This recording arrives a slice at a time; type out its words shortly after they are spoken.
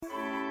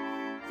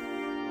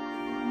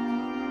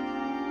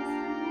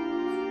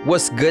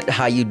What's good?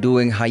 How you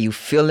doing? How you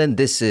feeling?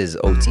 This is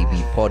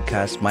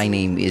Otbpodke. My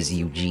name is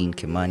Eugene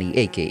Kimani,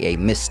 aka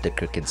Mr.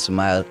 Cricket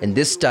Smile. And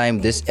this time,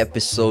 this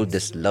episode,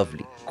 this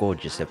lovely,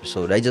 gorgeous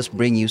episode, I just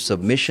bring you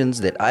submissions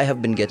that I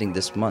have been getting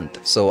this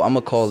month. So I'm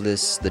gonna call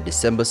this the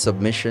December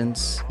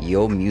submissions,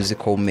 your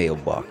musical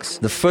mailbox.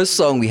 The first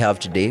song we have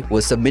today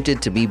was submitted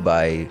to me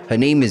by, her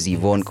name is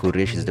Yvonne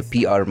Kurish, she's the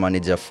PR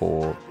manager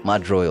for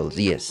Mad Royals,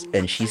 yes.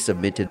 And she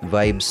submitted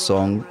Vibes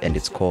song and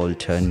it's called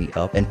Turn Me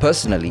Up. And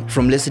personally,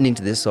 from listening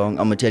to this song,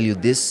 I'm gonna tell you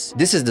this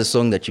is the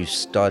song that you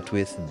start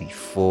with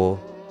before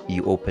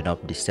you open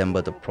up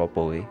December the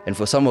proper way. And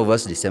for some of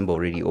us, December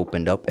already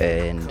opened up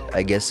and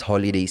I guess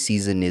holiday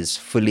season is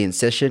fully in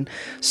session.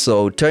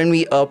 So Turn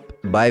Me Up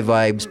by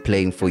Vibes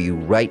playing for you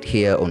right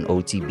here on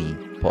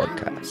OTB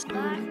Podcast.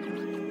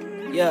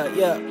 Yeah.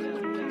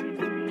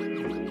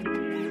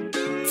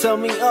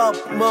 Turn me up,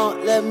 ma,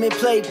 let me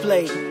play.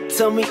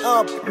 Turn me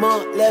up, ma,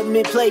 let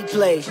me play.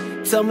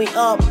 Turn me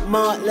up,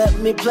 ma, let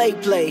me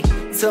play.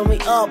 Turn me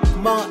up,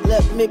 ma,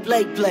 let me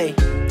play.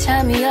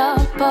 Turn me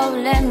up, oh,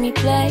 let me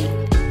play.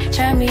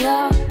 Turn me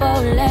up,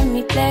 oh, let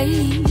me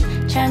play.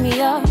 Turn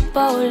me up,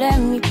 oh, let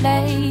me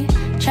play.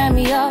 Turn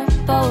me up,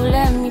 oh,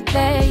 let me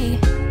play.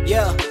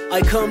 Yeah,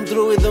 I come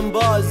through with them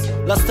bars.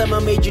 Last time I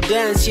made you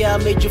dance, yeah, I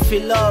made you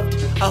feel loved.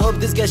 I hope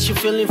this gets you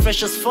feeling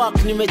fresh as fuck.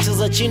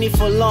 Nimecheza chini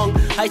for long.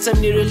 High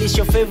time ni release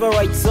your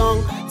favorite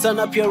song. Turn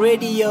up your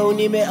radio,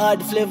 nime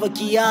add flavor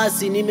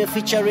kiasi. Nime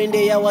feature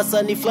rende ya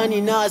wasani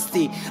flani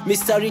nasty.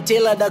 Mr.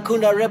 Retailer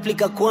dakunda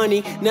replica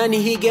kwani. Nani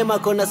hii game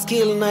akona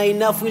skill na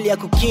enough will ya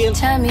kukill.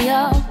 Turn me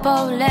up,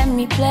 oh, let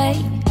me play.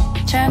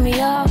 Turn me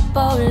up,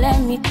 oh,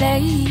 let me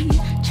play.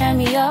 Turn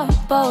me up,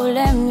 oh,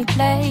 let me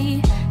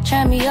play.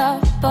 Turn me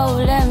up,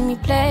 oh, let me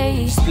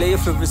play. Just play your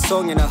favorite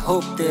song and I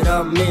hope that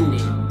I'm in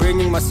it.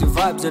 Bringing massive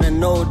vibes and I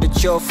know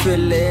that you'll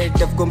feel it.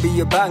 That's gonna be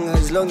a banger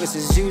as long as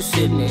it's you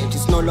in it.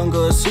 It's no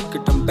longer a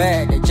secret, I'm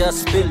bad, I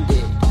just spilled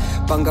it.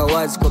 Panga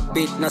wazi kwa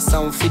beat na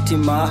sound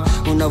fitima.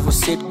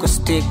 Unavosit kwa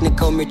stick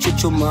nika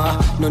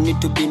umechuchuma. No need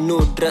to be no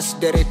dress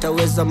direct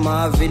aweza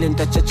ma. Vile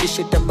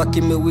nitachachisha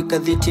tabaki mewika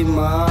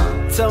dhitima.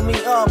 Turn me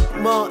up,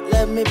 ma,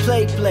 let me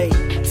play.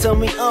 Turn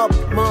me up,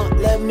 ma,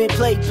 let me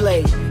play.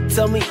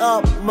 Turn me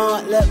up, ma,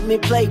 let me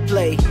play.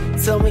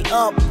 Turn me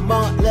up,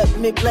 ma, let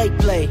me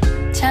play.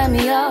 Turn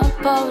me up,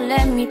 oh,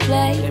 let me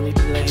play.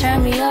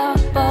 Turn me up,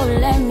 oh,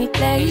 let me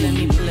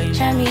play.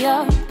 Turn me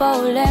up,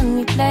 oh, let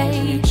me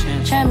play.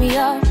 Turn me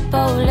up,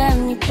 oh, let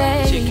me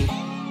play.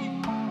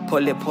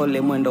 Pole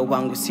pole mwendo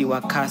wangu si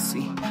wa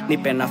kasi.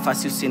 Nipe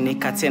nafasi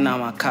usinikate na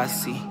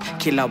makasi.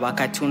 Kila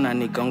wakati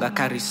unanigonga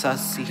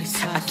karisasi.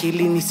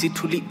 Akili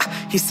nisituli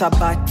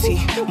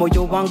hisabati.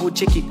 Moyo wangu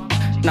cheki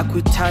na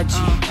kuitaji.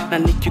 Na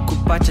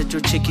nikikupata jo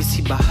cheki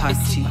si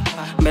bahati.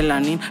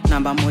 Melanin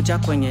namba 1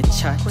 kwenye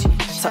chati.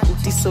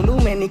 Sauti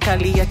solume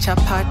nikalia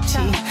chapati.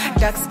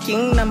 Dark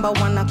skin number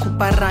 1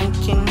 nakupa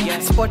ranking.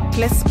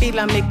 Spotless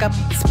bila makeup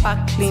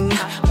sparkling.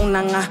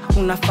 Unanga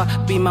unafa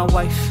be my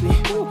wife.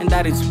 And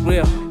that is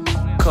real.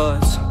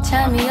 Cause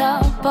turn me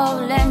up,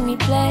 oh, let me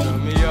play.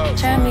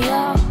 Turn me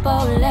up,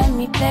 oh, let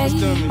me play.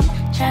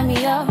 Turn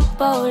me up,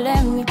 oh,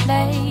 let me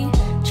play.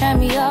 Turn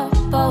me up,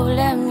 oh,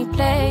 let me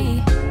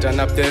play. Turn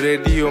up the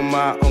radio,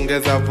 ma,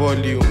 ongeza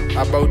volume.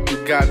 About to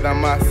gather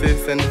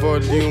masses and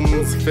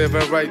volumes.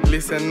 Favorite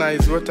listener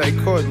is what I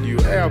call you.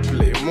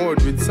 Airplay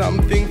mode with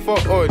something for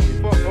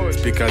audio.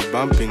 Speakers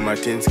bumping,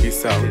 Martinsky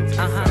sound.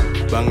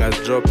 Bangers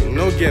dropping,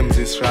 no games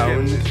this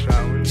round.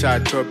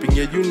 Chart topping,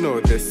 yeah, you know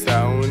the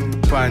sound.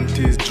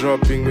 Panties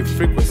dropping with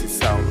frequency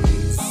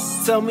sounds.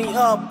 Turn me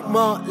up,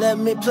 ma, let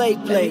me play.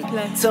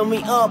 Turn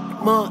me up,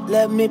 ma,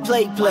 let me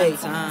play.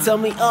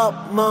 Turn me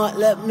up, ma,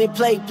 let me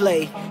play.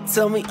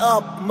 Turn me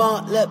up,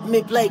 ma, let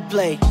me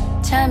play.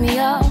 Turn me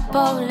up,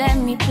 oh, let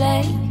me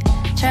play.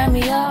 Turn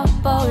me up,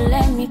 oh,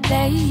 let me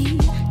play.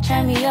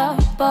 Turn me up,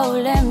 oh,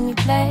 let me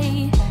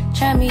play.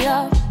 Turn me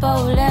up,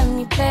 oh, let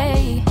me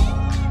play.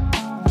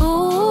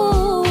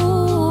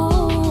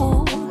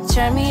 Ooh,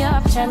 turn me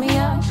up,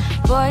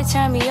 boy,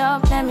 turn me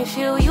up, let me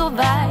feel your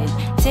vibe.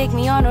 Take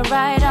me on a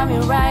ride, I'm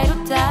your ride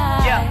or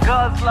die. Yeah,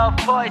 girls love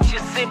boys, you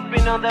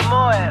sipping on the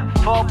moe.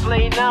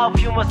 Foreplay now,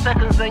 few more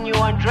seconds then you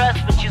undress.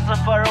 But you're so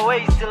far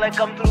away, still I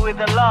come through with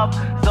the love.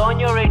 So on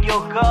your radio,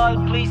 girl,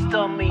 please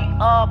turn me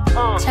up.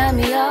 Turn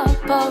me up,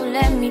 oh,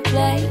 let me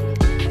play.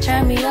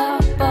 Turn me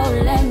up,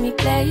 oh, let me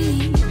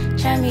play.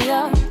 Turn me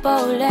up,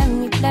 oh, let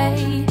me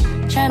play.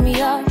 Turn me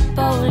up,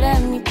 oh,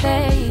 let me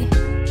play.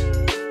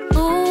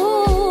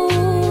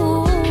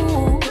 Ooh,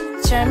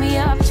 turn me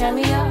up,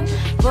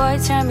 boy,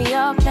 turn me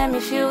up, let me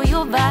feel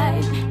your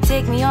vibe.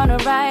 Take me on a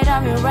ride,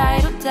 I'm your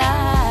ride or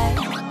die.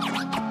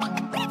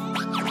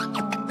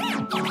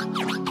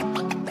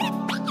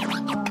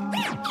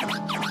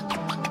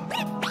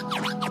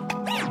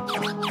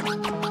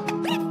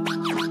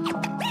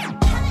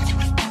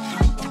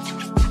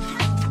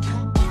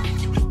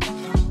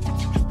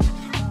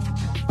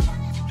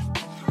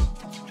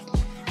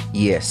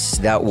 Yes,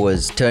 that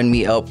was Turn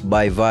Me Up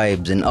by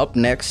Vibes. And up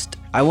next,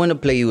 I want to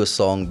play you a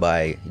song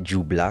by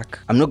Jew Black.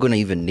 I'm not going to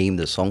even name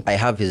the song. I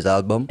have his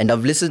album and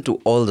I've listened to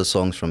all the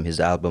songs from his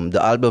album.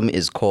 The album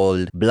is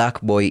called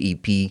Black Boy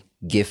EP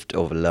Gift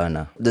of a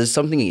Learner. There's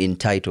something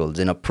entitled,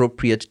 an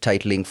appropriate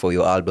titling for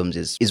your albums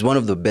is one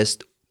of the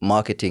best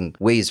marketing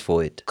ways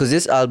for it. Because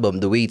this album,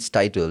 the way it's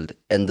titled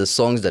and the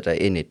songs that are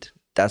in it,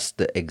 that's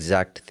the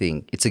exact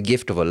thing. It's a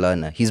gift of a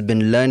learner. He's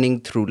been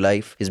learning through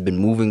life. He's been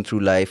moving through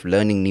life,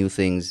 learning new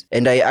things.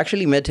 And I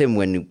actually met him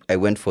when I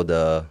went for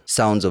the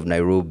Sounds of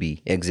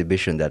Nairobi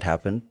exhibition that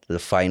happened, the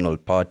final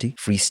party,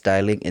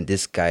 freestyling, and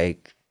this guy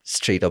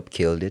straight up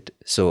killed it.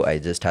 So I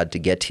just had to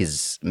get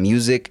his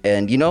music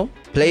and,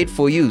 play it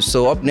for you.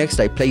 So up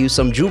next, I play you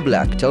some Jew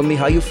Black. Tell me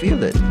how you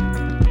feel it.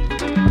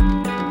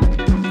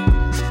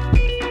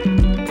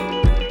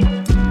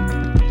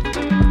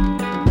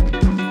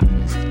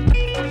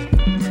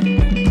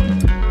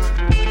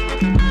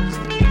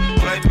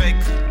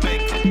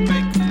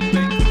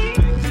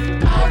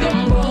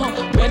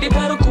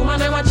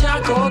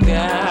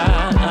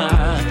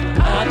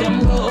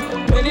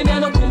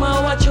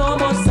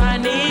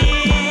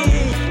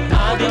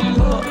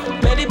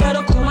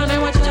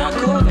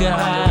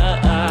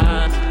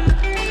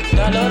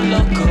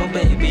 Loco,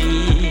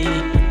 baby,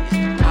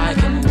 I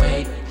can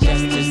wait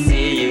just to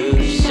see you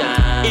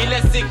shine.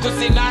 Ile siku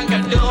sinanga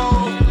do,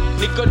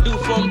 niko du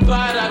from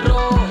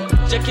Pararo,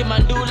 cheki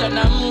mandula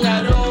na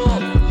mngaro,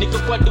 niko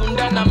kwa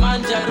dunda na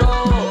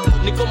manjaro,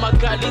 niko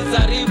makali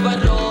za River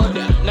Road,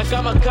 na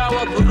kama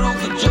kawa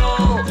burugu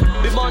jo,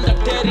 bimonda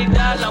teri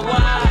dala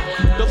wa,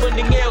 dogo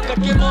ningeo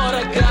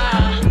kakimoraga,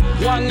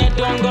 wange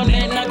dongo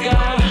nenaga,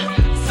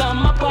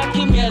 sama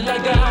paki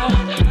mielaga,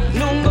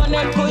 nungo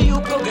neko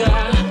yukoga.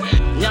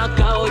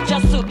 Nyaka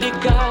ocha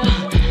sudika,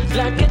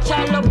 lake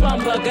chalo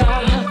pambaga,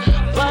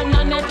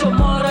 banane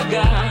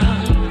tomoraga,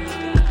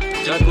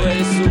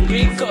 jagwe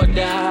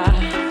sungikoda,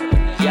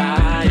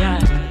 yeah.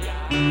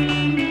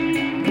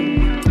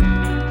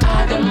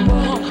 Adambo,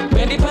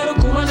 bendi paru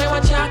kumane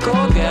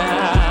wachakoga,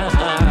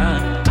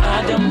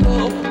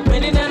 Adambo,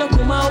 bendi neno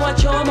kuma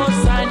wachomo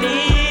sani,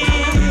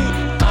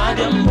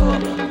 Adambo,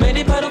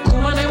 bendi paru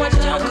kumane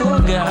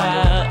wachakoga,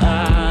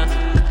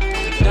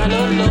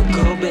 Galo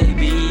loco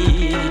baby.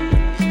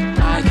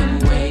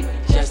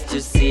 To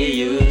see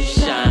you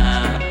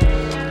shine.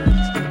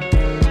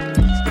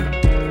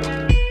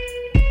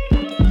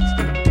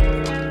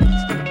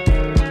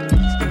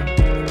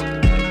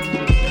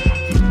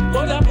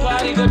 Boda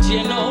pari go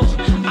cheno,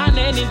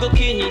 aneni go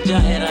kinyi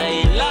jahera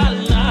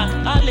ilala,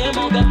 ale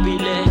moga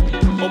pile.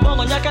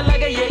 Obongo nyaka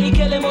laga ye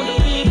ikele modu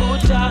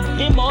ibuta,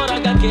 imora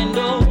ga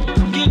kendo,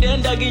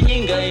 kidenda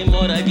ginyinga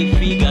imora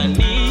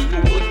gifigandi,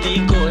 uti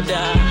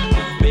koda,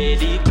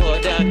 bedi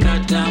koda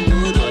kata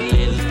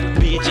mudolil,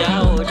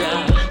 bija oda.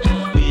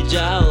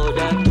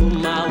 Jaoda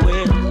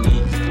tumaweni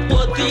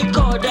Oti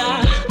koda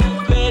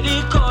Peri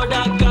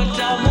koda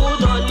Kata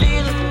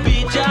mudolil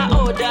Bija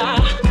oda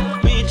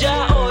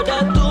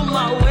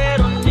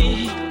tumaweni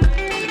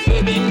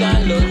Baby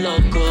ndalo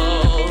loco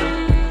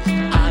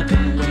I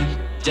can wait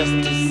just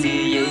to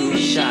see you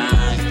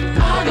shine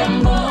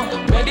Adambo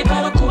Ready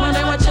para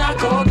kumane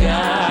wachakoga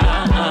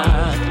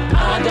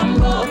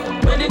Adambo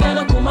Ready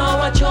nano kuma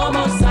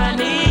wachomo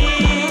sani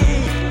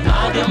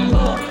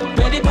Adambo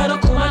Ready para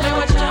kumane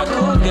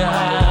wachakoga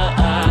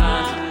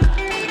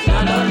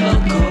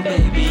Loco,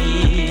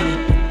 baby,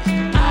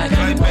 I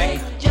can't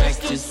wait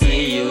just to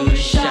see you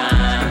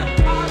shine.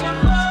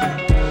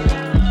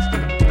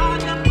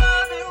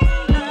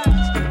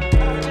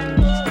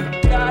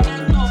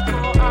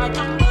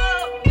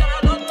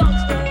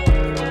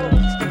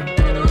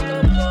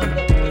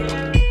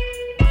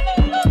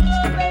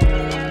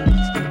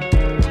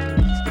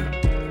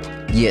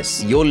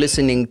 Yes, you're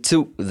listening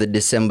to the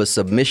December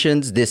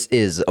submissions. This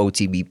is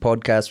OTB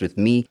Podcast with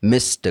me,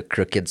 Mr.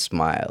 Crooked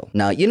Smile.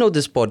 Now,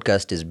 this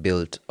podcast is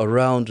built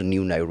around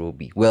New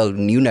Nairobi. Well,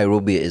 New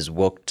Nairobi is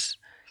what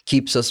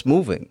keeps us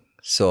moving.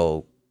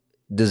 So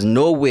there's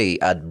no way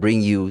I'd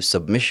bring you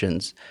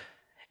submissions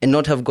and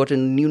not have gotten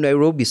a New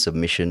Nairobi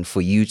submission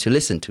for you to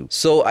listen to.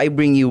 So I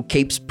bring you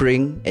Cape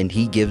Spring and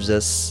he gives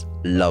us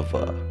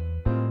Lover.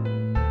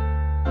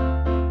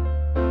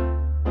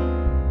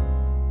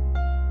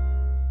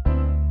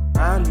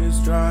 I'm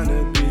just trying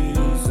to be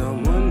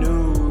someone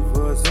new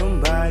for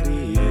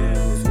somebody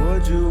else.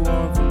 What you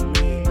want from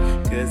me?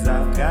 Cause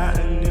I've got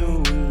a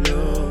new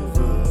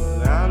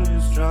lover. I'm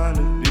just trying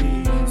to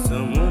be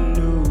someone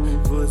new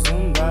for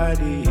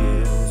somebody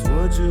else.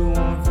 What you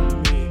want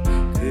from me?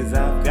 Cause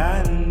I've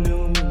got a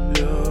new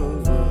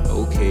lover.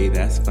 Okay,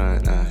 that's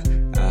fine. I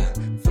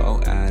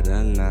fall out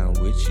of line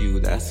with you,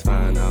 that's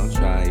fine. I'll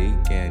try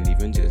again,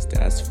 even just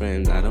as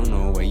friends. I don't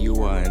know where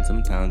you are, and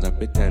sometimes I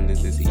pretend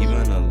is this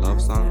even a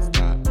love song?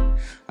 Stop.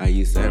 Are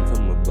you sent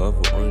from above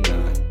or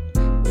not?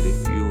 But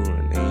if you were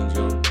an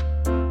angel,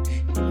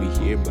 you'd be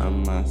here by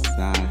my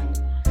side.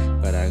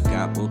 But I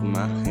got both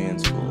my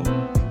hands full,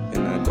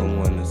 and I don't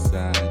wanna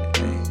side.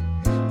 Hey,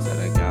 said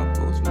I got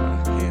both my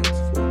hands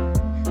full,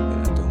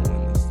 and I don't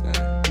wanna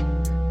side.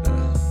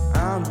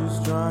 I'm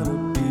just trying to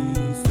be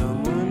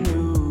someone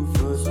new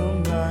for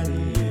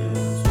somebody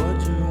else. What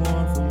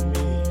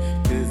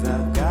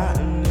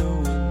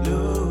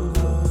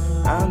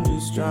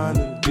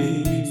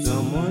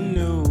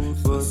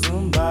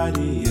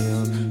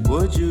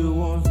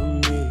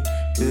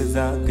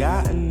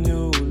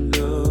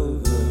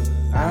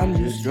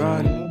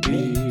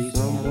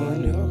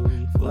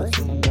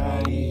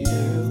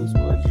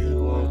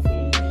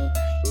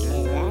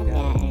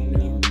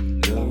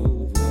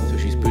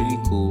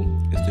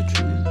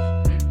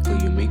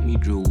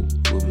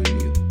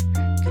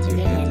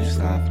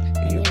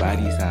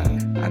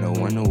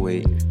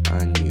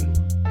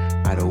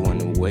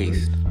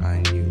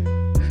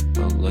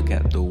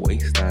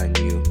waste on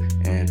you.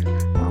 And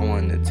I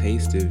want a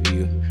taste of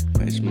you,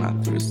 quench my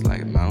thirst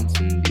like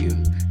Mountain Dew.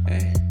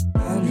 Ay.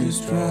 I'm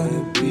just trying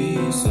to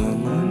be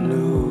someone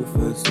new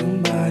for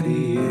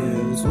somebody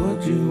else.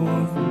 What you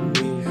want from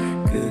me?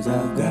 Cause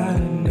I've got a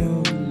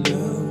new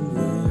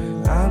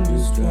lover. I'm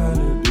just trying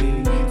to be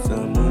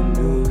someone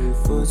new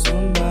for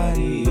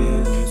somebody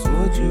else.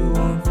 What you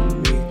want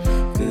from me?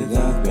 Cause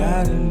I've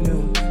got a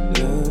new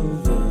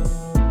lover.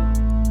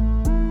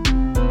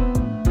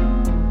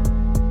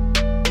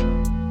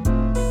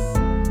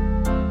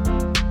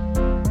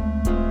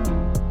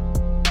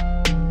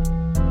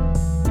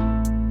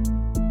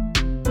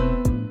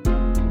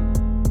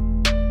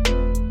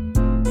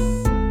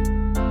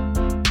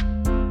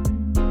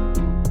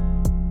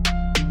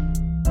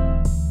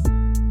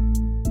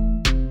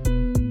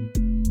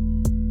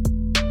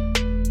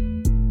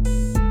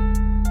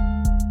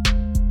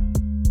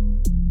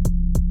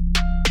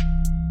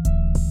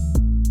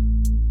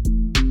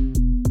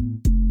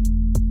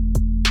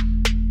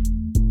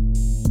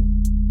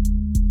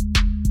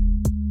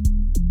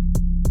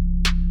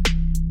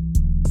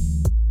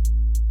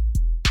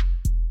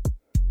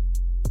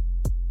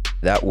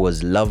 That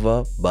was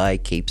Lover by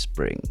Cape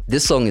Spring.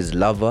 This song is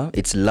Lover.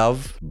 It's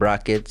love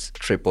brackets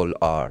triple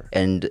R.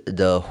 And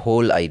the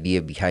whole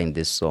idea behind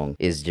this song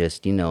is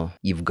just,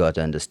 you've got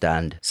to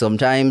understand.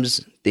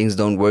 Sometimes things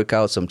don't work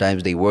out.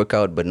 Sometimes they work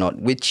out, but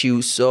not with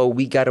you. So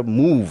we gotta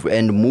move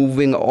and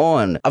moving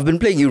on. I've been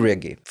playing you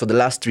reggae for the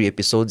last 3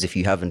 episodes. If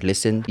you haven't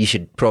listened, you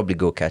should probably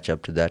go catch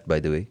up to that, by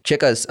the way.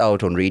 Check us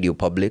out on Radio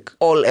Public.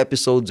 All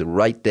episodes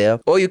right there.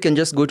 Or you can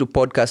just go to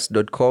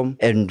podcast.com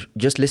and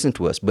just listen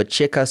to us. But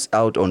check us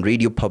out on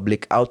Radio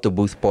Public, Out the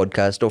Booth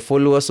podcast, or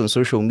follow us on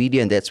social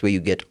media, and that's where you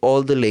get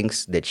all the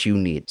links that you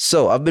need.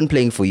 So I've been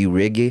playing for you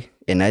reggae,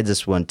 and I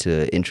just want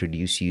to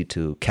introduce you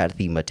to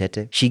Kathy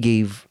Matete. She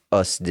gave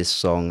us this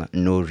song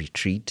No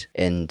Retreat,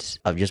 and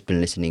I've just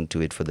been listening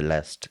to it for the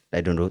last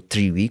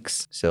 3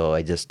 weeks. So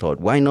I just thought,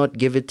 why not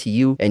give it to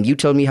you and you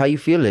tell me how you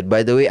feel it.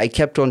 By the way, I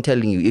kept on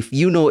telling you, if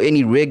you know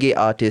any reggae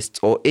artists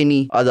or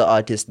any other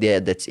artist there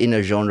that's in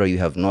a genre you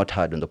have not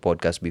heard on the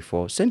podcast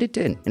before, send it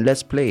in and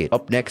let's play it.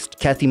 Up next,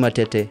 Kathy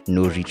Matete,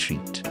 No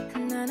Retreat.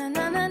 Na, na,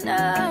 na, na,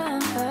 na.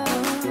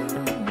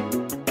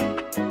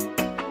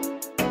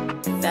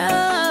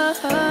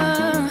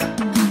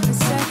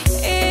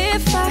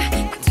 If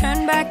I could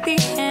turn back the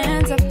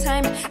hands of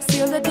time,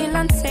 seal the deal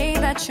and say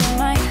that you're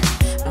mine,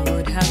 I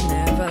would have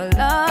never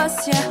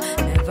lost you,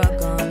 never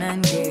gone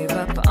and gave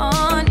up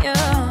on you.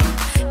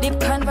 Deep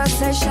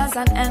conversations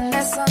and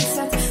endless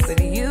sunsets,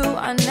 with you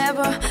I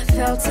never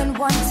felt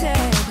unwanted.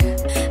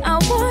 I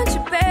want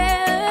you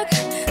back,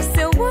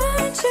 still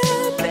want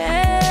you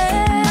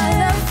back. My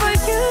love for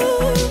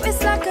you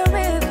is like a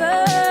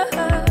river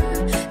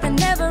that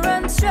never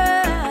runs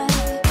dry.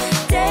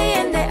 Day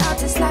in, day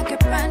out, it's like a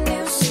brand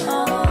new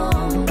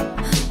song.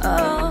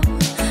 Oh,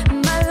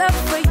 my love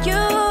for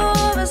you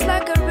is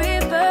like a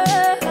river,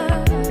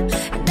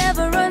 it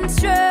never runs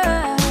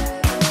dry.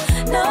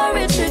 No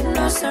retreat,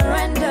 no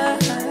surrender.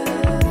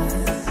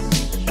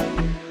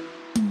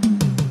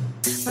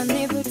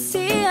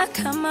 Manivutia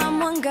kama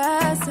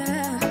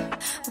mwangaza,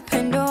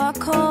 upendo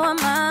wako wa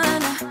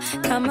maana,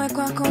 kama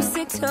kwako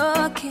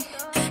sitoki,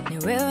 ni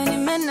wewe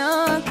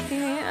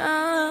nimenoki.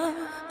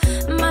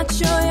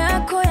 Macho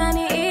yako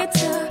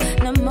yaniita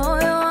na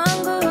moyo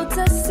wangu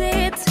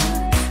utasita.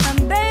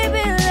 And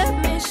baby, let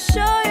me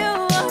show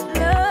you what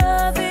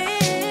love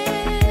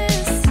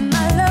is.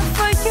 My love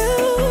for you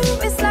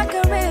is like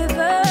a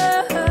river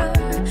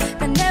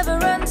that never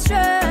runs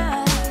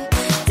dry.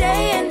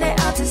 Day in, day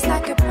out, it's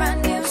like a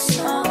brand new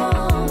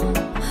song.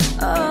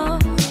 Oh,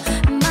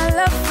 my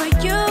love for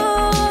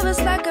you is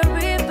like a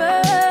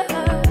river,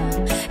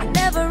 it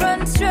never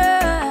runs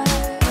dry.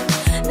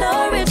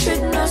 No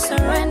retreat, no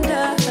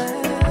surrender.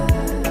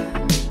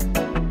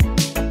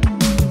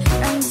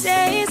 And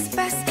days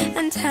pass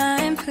and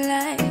time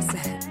flies,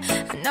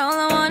 and all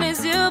I want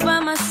is you by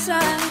my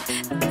side.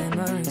 The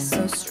memory is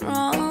so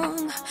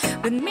strong,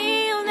 with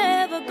me you'll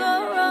never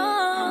go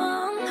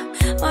wrong.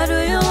 Why do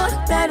you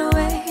walk that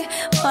way?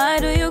 Why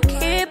do you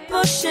keep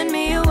pushing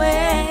me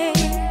away?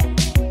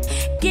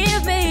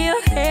 Give me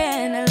your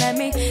hand and let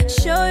me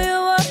show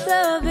you what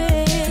love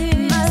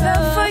is. My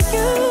love for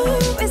you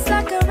is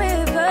like a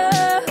river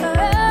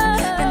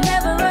that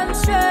never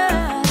runs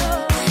dry.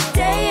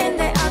 Day in,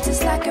 day out,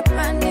 it's like a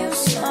brand new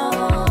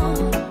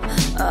song.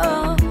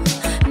 Oh,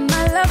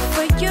 my love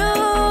for you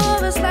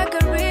is like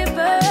a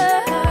river,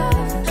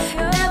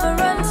 it never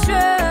runs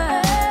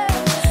dry.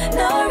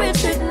 No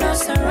retreat, no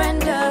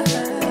surrender.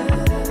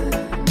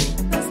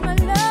 That's my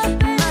love.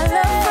 My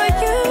love for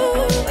you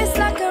is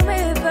like a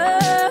river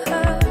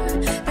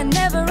that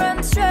never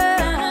runs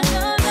dry.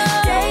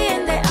 Day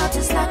in, day out,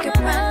 it's like a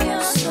brand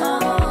new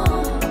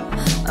song.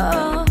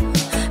 Oh,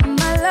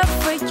 my love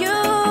for you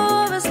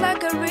is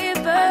like a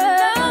river,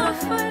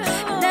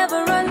 it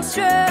never runs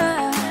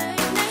dry.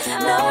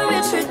 No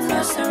retreat,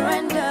 no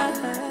surrender.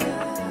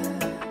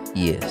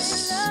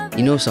 Yes,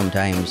 You know,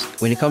 sometimes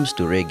when it comes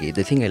to reggae,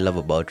 the thing I love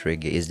about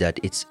reggae is that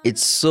it's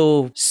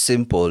so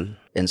simple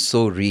and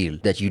so real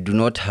that you do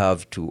not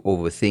have to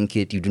overthink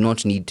it. You do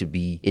not need to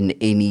be in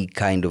any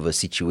kind of a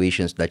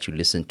situations that you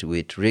listen to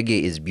it.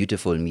 Reggae is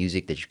beautiful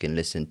music that you can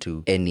listen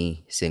to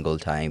any single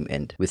time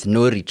and with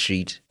no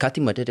retreat.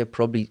 Kathy Matete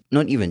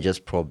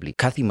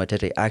Kathy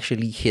Matete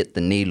actually hit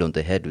the nail on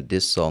the head with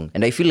this song.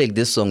 And I feel like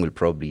this song will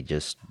probably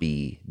just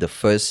be the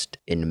first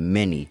in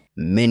many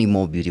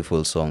more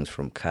beautiful songs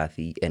from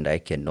Kathy, and I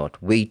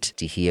cannot wait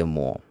to hear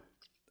more.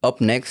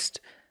 Up next,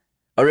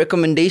 a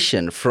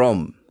recommendation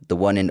from the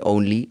one and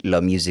only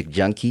La Music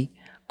Junkie,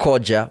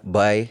 Koja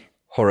by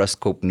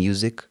Horoscope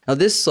Music. Now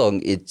this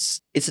song,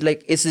 it's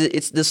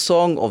the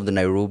song of the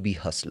Nairobi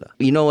hustler.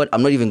 You know what?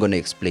 I'm not even going to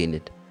explain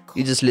it.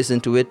 You just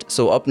listen to it.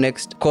 So up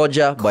next,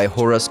 Koja by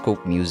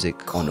Horoscope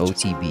Music on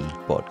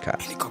OTB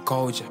Podcast.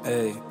 Koja,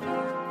 hey.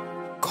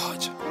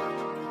 Koja.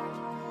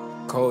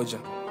 Koja.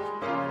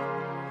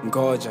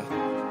 Koja.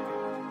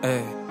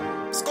 Hey.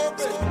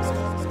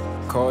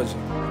 Koja.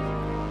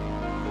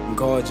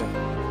 Koja.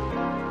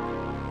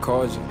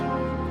 Koja.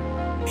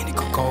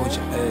 Miniko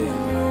Koja, hey.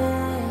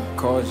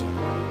 Koja.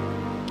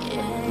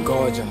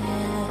 Koja.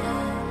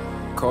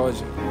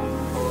 Koja.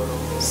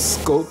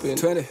 Scoping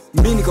 20.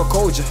 Miniko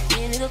Koja.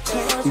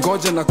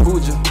 Ngoja na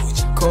kuja.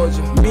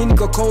 Koja.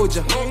 Miniko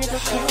Koja.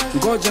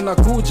 Ngoja na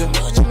kuja.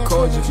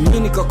 Koja.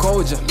 Miniko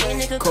Koja.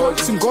 Koja.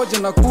 Singoja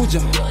na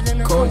kuja.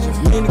 Koja.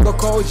 Miniko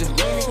Koja.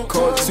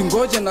 Koja.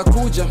 Singoja na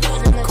kuja.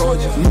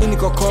 Koja.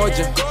 Miniko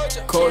Koja.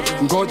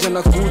 Koja. Ngoja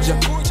na kuja.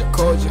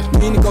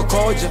 Koja. Miniko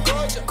Koja.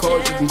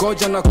 Koja.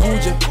 Ngoja na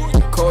kuja.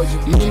 Koja.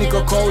 Miniko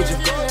Koja.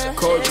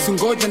 Koja.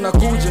 Singoja na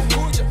kuja.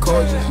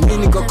 Koja.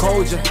 Miniko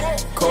Koja.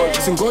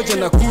 Koja. Singoja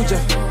na kuja.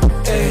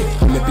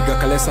 Nimepiga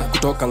kalesa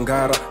kutoka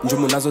Ngara,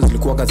 njumu nazo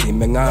zilikuwa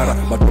zimeng'ara,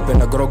 matope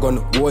na grogon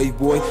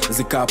boy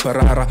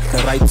zikaparara,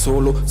 na ride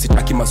solo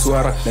sitaki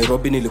maswara.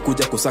 Nairobi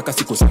nilikuja kusaka,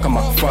 sikusaka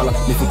mafala,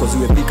 mifuko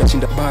ziwepika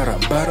chinda bara.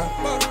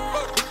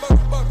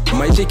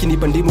 Maisha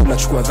ikinipa ndimu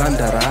nachukua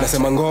dhandara.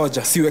 Nasema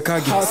ngoja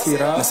siwekagi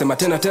hasira, nasema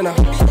tena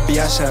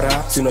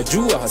biashara. Si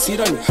unajua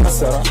hasira ni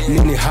hasara.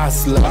 Nini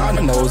hasla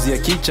naozia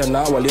kicha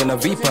na walio na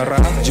vipara.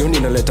 Jioni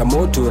naleta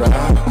motura.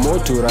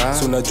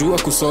 Si unajua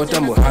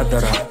kusota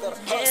muhadhara.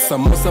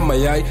 Samosa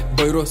mayai,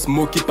 boiro,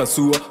 smoky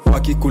pasua,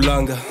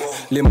 wakikulanga.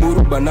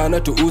 Lemuru banana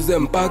tuuze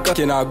mpaka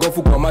kena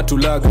agofu kwa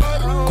matulaga.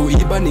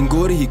 Kuiba ni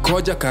ngori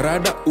hikoja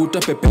karada,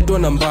 utapepetwa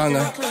na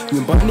mbanga.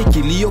 Nyumbani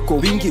kilio kwa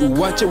wingi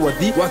uwache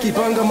wadhi,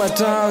 wakipanga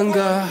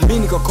matanga.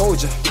 Mini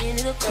Koja,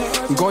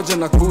 ngoja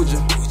na kuja.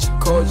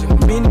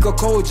 Koja. Mini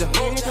Koja,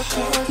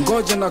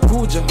 ngoja na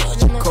kuja.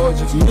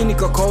 Koja. Mini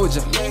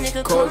Koja.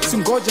 Koja.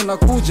 Singoja na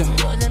kuja.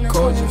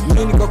 Koja.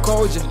 Mini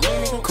Koja.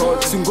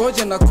 Koja.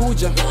 Singoja na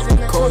kuja.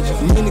 Koja.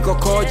 Mini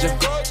Koja.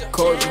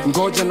 Koja.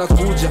 Ngoja na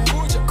kuja.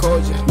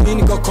 Koja.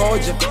 Mini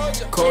Koja.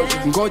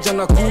 Koja. Ngoja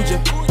na kuja.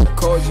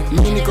 Koja.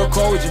 Mini Koja.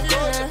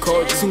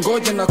 Koja.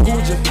 Singoja na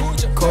kuja.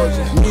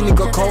 Koja. Mini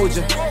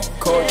Koja.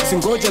 Koja.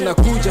 Singoja na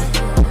kuja.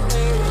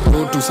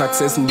 Road to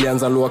success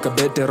nilianza Luaka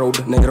Bete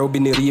Road. Nairobi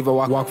ni river,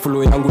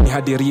 workflow yangu ni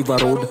hadi River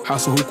Road.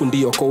 Hasu huku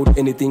ndio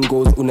code, anything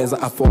goes,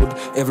 unaweza afford.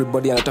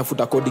 Everybody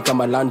anatafuta kodi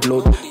kama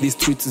landlord. These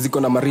streets ziko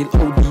na maril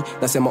OD.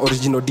 Nasema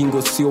original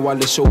dingo sio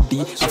wale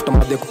showdy. After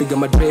madhe kupiga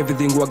madre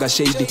everything waga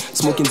shady.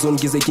 Smoking zone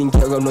giza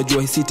ikiingia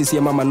unajua hii city si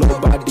ya mama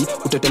nobody.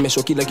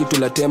 Utetemesho kila kitu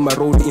la tema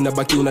road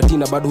inabaki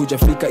unatina bado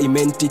hujafika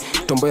imenti.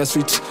 Tomboya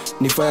street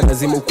ni fire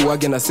lazima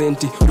ukuage na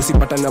senti.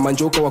 Usipatane na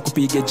manjoka wa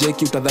kupiga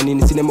jeki utadhani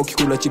ni cinema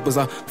kikula chipo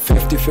za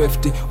 50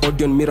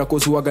 Audion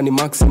miracles huwaga ni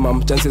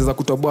maximum. Chances za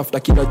kutoboa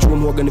after kila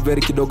June huwaga ni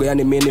very kidogo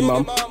yani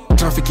minimum.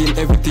 Traffic in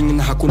everything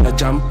na hakuna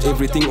jam.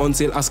 Everything on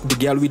sale, ask the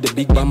girl with the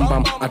big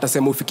bam.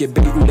 Atasema ufike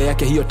bei ule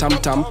yake hiyo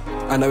tam.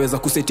 Anaweza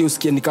kuseti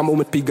usikie ni kama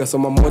umepiga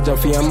soma moja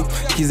FM.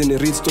 Hizi ni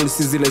real stories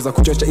si zile za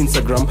kuchocha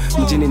Instagram.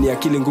 Mjini ni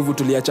akili nguvu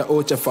tuliacha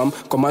ocha fam.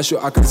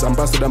 Commercial actors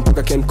ambassador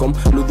mpaka Kencom.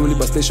 Ludhuli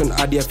bus station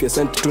hadi afya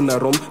center tuna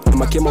rom.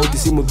 Makema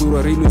udisi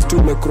mudhura real is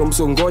too mecrom.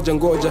 So ngoja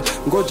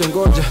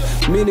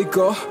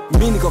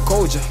Miniko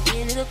Koja.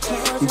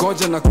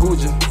 Ngoja na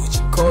kuja.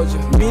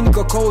 Koja.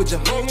 Miniko Koja.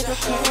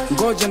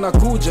 Ngoja na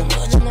kuja.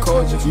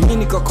 Koja.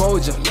 Miniko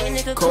Koja.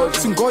 Koja.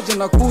 Singoja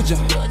na kuja.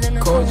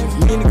 Koja.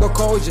 Miniko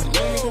Koja.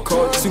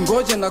 Koja.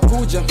 Singoja na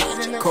kuja.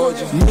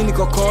 Koja.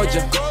 Miniko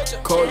Koja.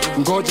 Koja.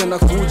 Ngoja na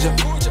kuja.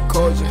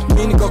 Koja.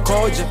 Miniko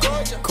Koja.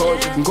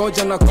 Koja.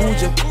 Ngoja na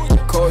kuja.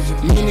 Koja.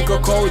 Miniko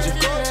Koja.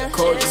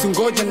 Koja.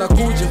 Singoja na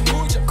kuja.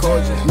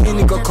 Koja.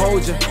 Miniko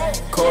Koja.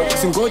 Koja.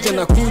 Singoja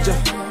na kuja.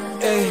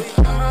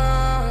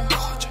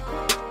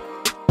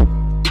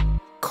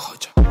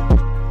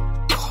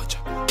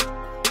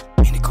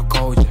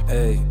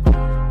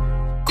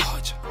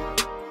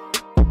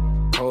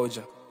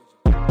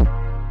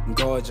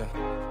 Ngoja.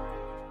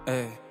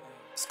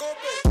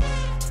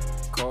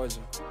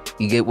 Koja.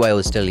 You get why I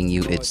was telling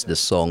you it's the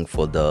song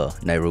for the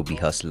Nairobi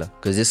hustler?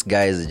 Because this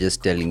guy is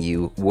just telling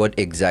you what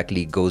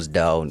exactly goes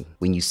down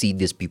when you see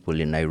these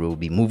people in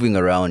Nairobi moving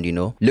around,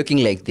 looking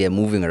like they're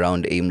moving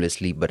around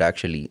aimlessly, but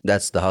actually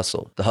that's the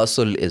hustle. The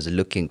hustle is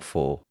looking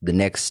for the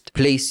next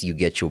place you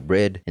get your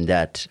bread, and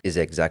that is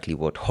exactly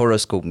what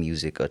horoscope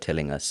music are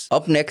telling us.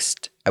 Up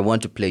next, I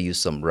want to play you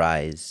some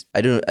Rise.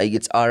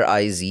 It's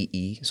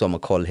Rize, so I'm gonna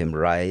call him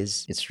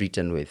Rise. It's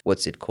written with,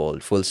 what's it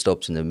called? Full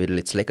stops in the middle.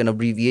 It's like an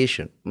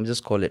abbreviation. I'm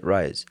just call it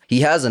Rise.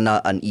 He has an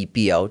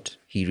EP out.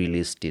 He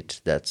released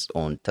it. That's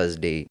on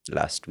Thursday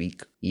last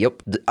week.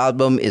 Yep. The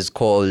album is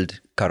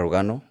called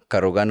Karogano.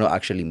 Karogano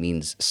actually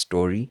means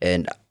story,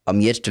 and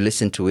I'm yet to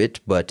listen to it,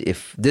 but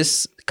if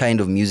this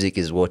kind of music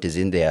is what is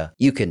in there,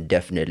 you can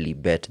definitely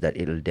bet that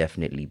it'll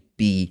definitely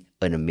be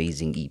an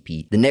amazing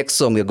EP. The next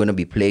song we're going to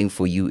be playing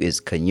for you is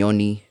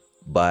Kanyoni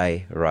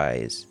by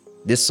Rise.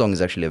 This song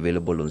is actually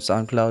available on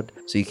SoundCloud,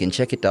 so you can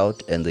check it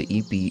out, and the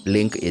EP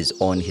link is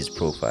on his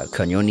profile.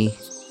 Kanyoni,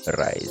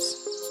 Rise.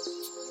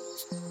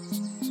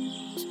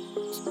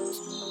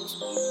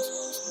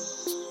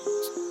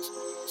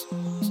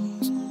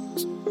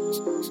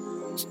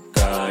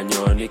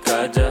 Kanyoni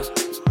kaja,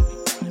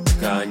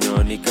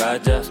 Kanyoni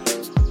kaja,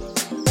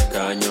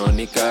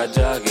 Kanyoni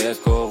kaja,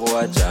 geko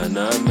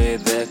wajana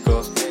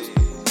medeko,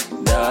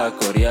 da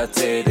koria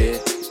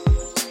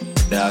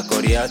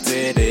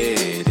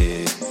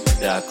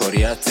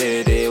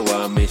tere,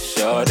 wa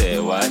mishore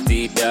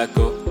wati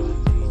dako,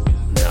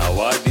 na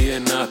wadi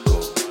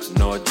enako,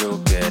 no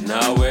joke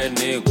nawe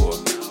nigo,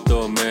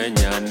 to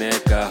menya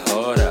neka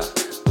hora,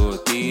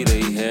 utire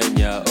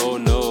ihenya, oh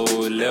no,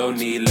 leo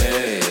ni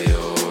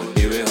leo.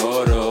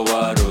 Horo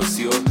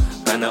warosio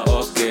kana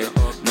okay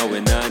no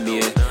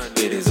wenanie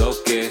it is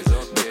okay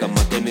look I'm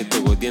getting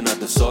to go dinner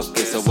the sock.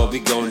 So what we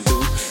gon'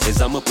 do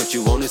is I'ma put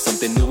you on to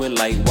something new, and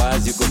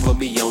likewise you can put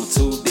me on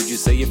too. Did you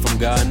say you're from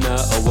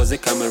Ghana or was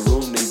it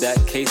Cameroon? In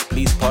that case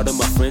please pardon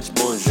my French,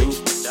 bonjour.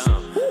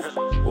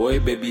 Oi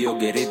baby o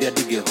gerede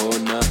dige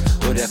hona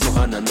ore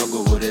kohana no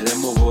go ore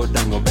mo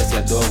voda ngo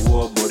besia do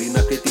wo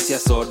borina ketisia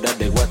soda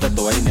de wata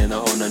to ainena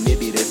ona ni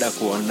direda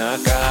kuona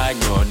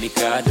Kanyoni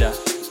kaja,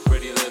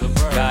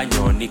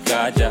 Kanyoni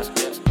kaja,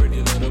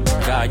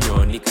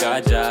 Kanyoni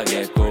kaja,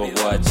 geko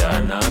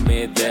wajana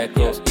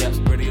medeko,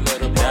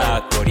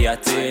 da koria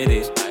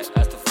tere,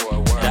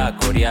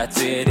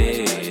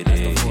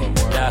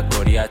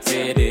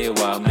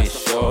 wa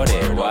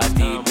mishore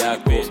wati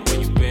dako,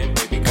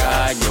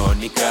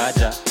 Kanyoni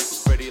kaja,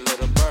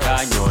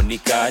 Kanyoni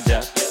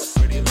kaja,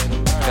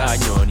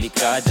 Kanyoni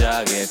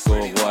kaja, geko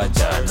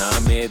wajana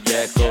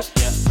medeko,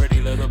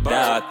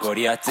 da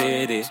koria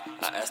tere,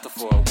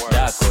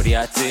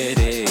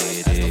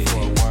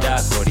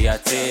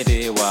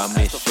 wa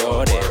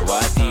mishore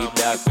wati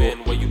dako.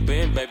 Where you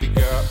been, baby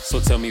girl? So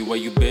tell me where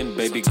you been,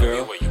 baby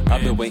girl.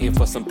 I've been waiting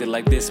for something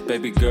like this,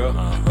 baby girl.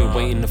 Been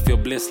waiting to feel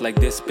bliss like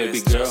this,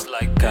 baby girl.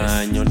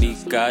 Kanyoni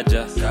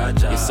kaja,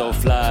 you're so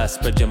fly,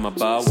 spread your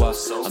mabawa.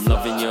 I'm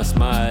loving your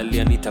smile,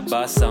 yani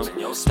tabasam.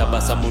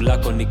 Tabasamu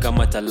lako ni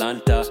kama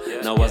talanta.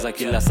 Nawaza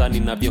kila saa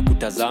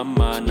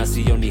ninavyokutazama, na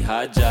sioni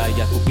haja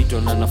ya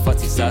kupitwa na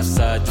nafasi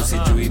sasa. Juu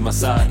sijui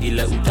masaa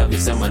ile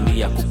utavisema ni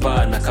ya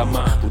kupaa, na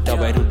kama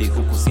utawairudi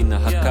huku sina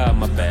haka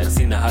mabaya,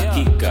 sina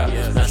hakika.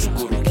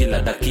 Nashukuru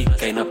kila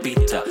dakika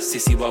inapita,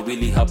 sisi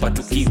wawili hapa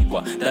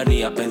tukiwa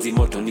ndani ya penzi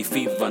moto ni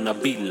fever, na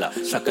bila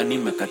shaka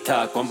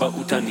nimekataa kwamba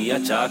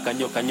utaniacha.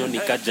 Kanyoni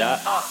kaja,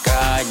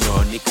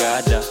 Kanyoni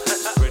kaja,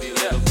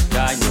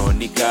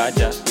 Kanyoni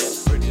kaja,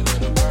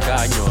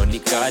 Kanyoni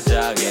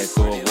kaja,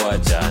 geko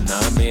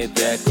wajana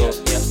medeko,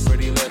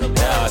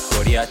 da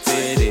koria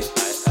tere,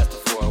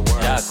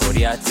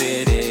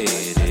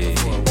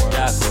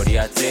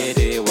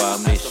 wa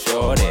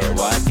mishore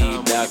wati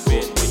dako,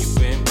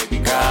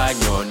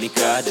 Kanyoni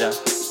kaja,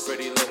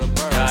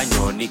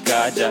 Kanyoni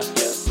kaja,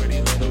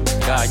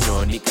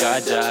 Kanyoni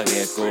kaja,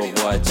 geko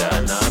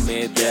wajana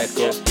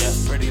medeko,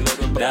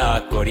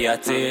 da koria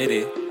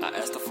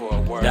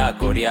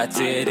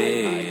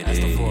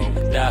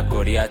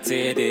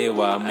tere,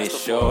 wa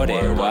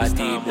mishore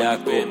wati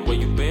dako. Where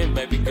you been,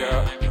 baby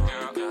girl?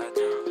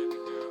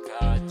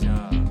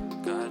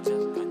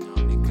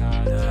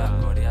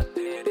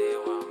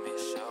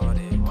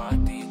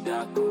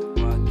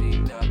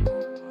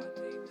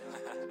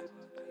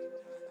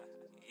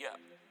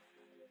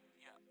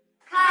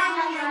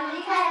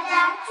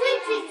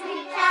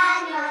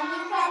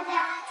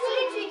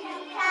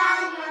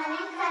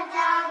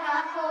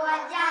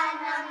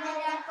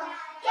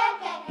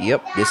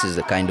 Yep, this is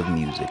the kind of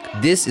music.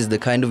 This is the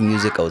kind of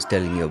music I was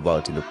telling you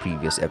about in the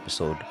previous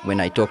episode when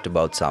I talked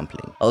about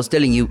sampling. I was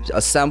telling you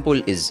a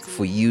sample is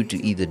for you to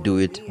either do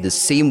it the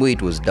same way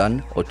it was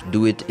done or to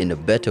do it in a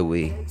better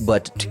way,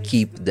 but to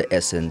keep the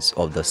essence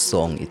of the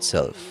song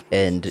itself.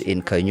 And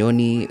in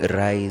Kanyoni,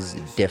 Rise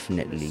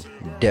definitely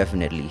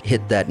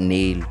hit that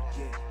nail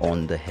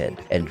on the head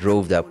and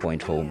drove that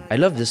point home. I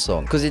love this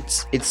song because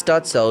it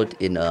starts out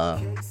in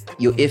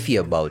you're iffy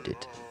about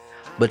it,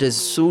 but as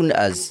soon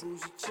as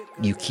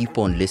you keep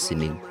on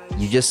listening,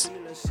 you just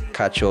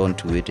catch on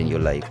to it and you're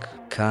like,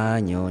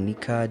 Kanyo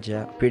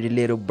Nikaja, Pretty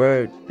Little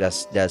Bird.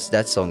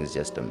 That song is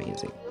just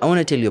amazing. I want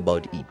to tell you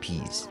about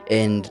EPs.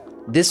 And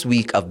this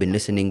week I've been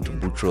listening to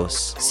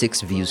Boutros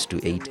 6 views to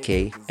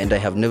 8K, and I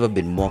have never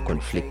been more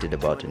conflicted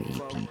about an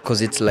EP,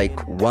 because it's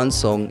like one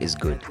song is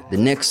good, the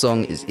next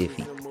song is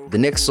iffy, the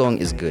next song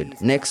is good,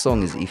 next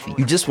song is iffy.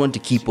 You just want to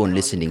keep on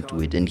listening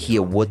to it and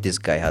hear what this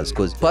guy has,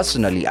 because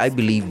personally I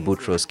believe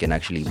Boutros can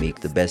actually make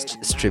the best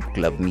strip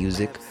club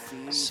music.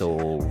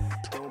 So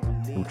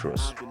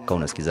Boutros,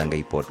 kauna skizanga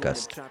hii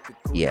podcast,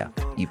 yeah,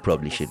 you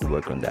probably should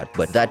work on that.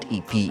 But that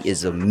EP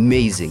is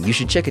amazing. You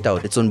should check it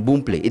out. It's on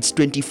Boomplay. It's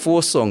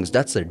 24 songs.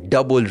 That's a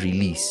double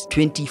release.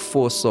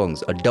 24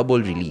 songs, a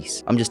double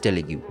release. I'm just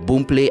telling you.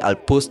 Boomplay, I'll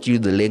post you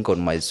the link on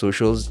my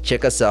socials.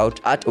 Check us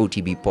out at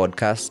OTB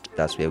Podcast.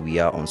 That's where we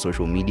are on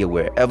social media.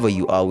 Wherever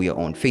you are, we are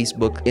on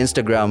Facebook,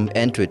 Instagram,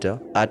 and Twitter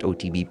at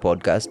OTB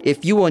Podcast.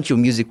 If you want your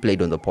music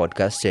played on the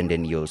podcast, send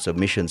in your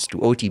submissions to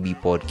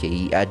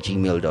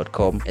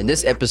otbpodke@gmail.com. And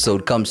this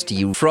episode comes to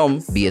you from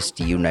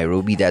BSTU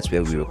Nairobi. That's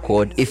where we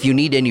record. If you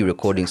need any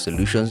recording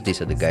solutions, these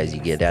are the guys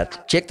you get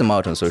at. Check them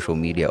out on social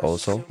media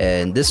also.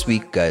 And this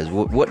week, guys,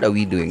 what are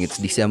we doing? It's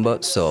December,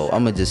 so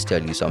I'm gonna just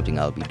tell you something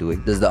I'll be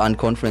doing. There's the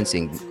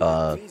Unconferencing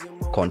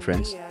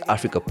conference.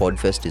 Africa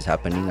Podfest is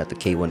happening at the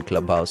K1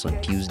 Clubhouse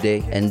on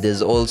Tuesday, and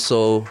there's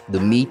also the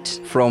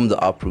meet from the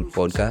Uproot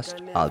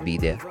podcast. I'll be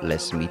there.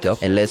 Let's meet up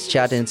and let's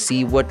chat and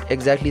see what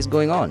exactly is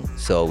going on.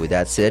 So with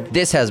that said,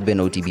 this has been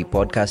OTB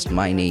Podcast.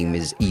 My name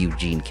is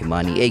Eugene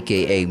Kimani,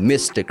 aka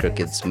Mr.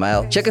 Crooked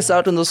Smile. Check us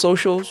out on the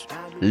socials.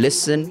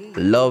 Listen,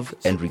 love,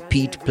 and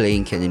repeat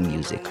playing Kenyan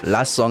music.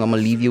 Last song I'm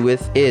gonna leave you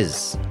with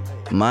is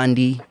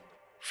Mandi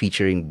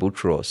featuring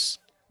Boutros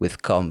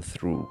with Come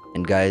Through.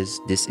 And guys,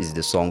 this is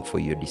the song for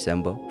your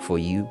December, for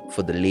you,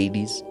 for the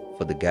ladies,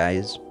 for the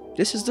guys.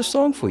 This is the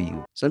song for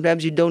you.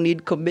 Sometimes you don't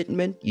need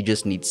commitment, you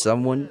just need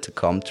someone to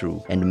come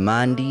through. And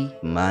Mandi.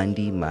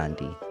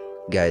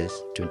 Guys,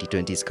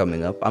 2020 is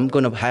coming up. I'm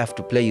gonna have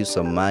to play you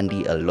some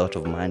Mandi, a lot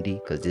of Mandi,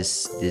 because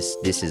this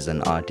is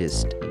an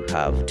artist you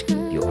have to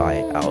keep your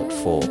eye out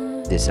for.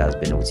 This has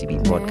been OTB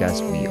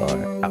Podcast. We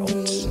are out.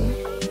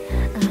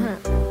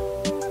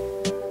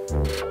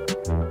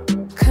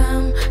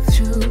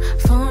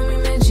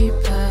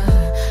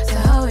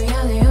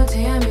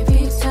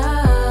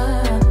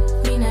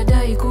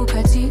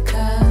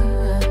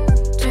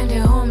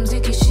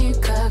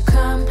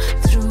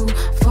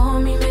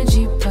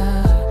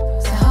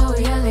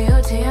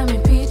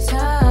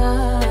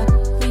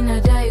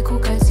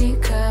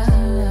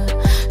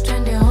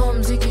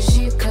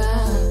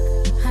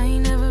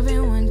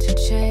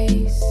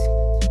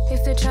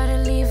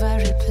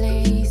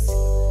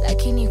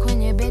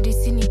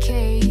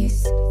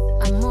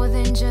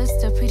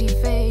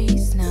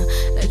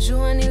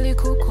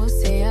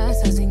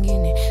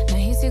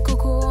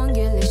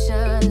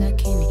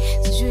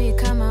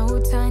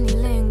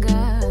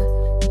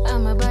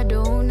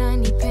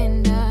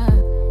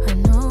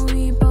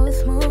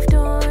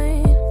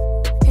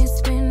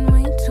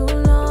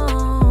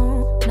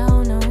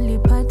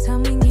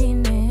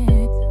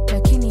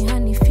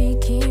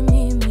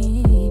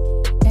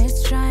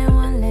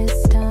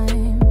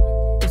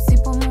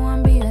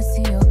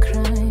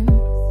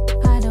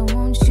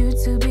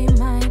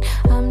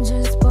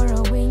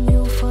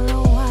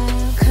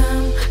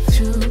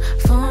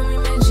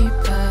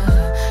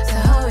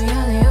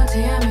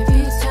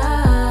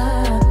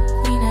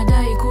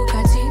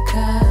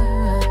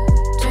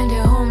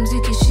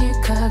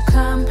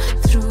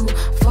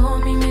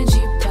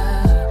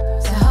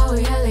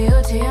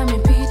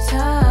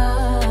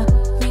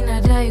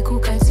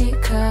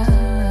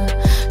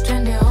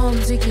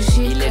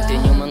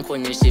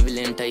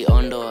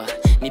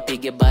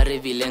 Nipige bare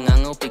vile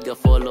nganga upiga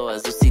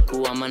followers.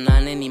 Usiku wa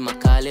manane ni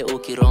makale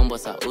ukirombo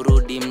sa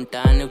urudi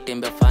mtani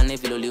utembea fane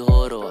vile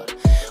ulihoroa.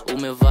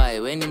 Umevai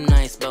we ni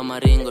nice ba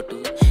maringo tu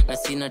na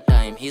sina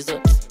time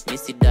hizo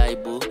misi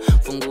daibu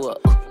fungua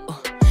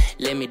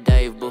let me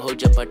dive bo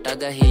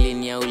hojapataga hili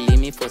ni ya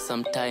ulimi for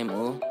some time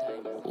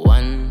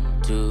 1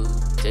 2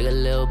 take a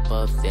little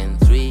puff then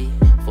 3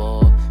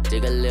 4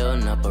 take a little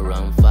nap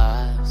around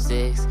 5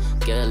 6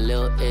 get a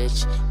little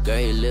itch girl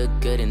you look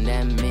good in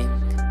that mink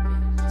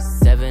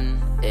 7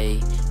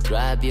 8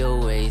 grab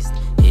your waist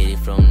hit it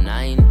from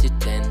 9 to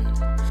 10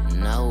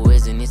 now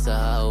always in this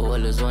how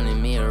always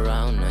wanting me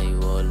around now you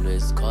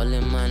always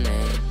calling my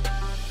name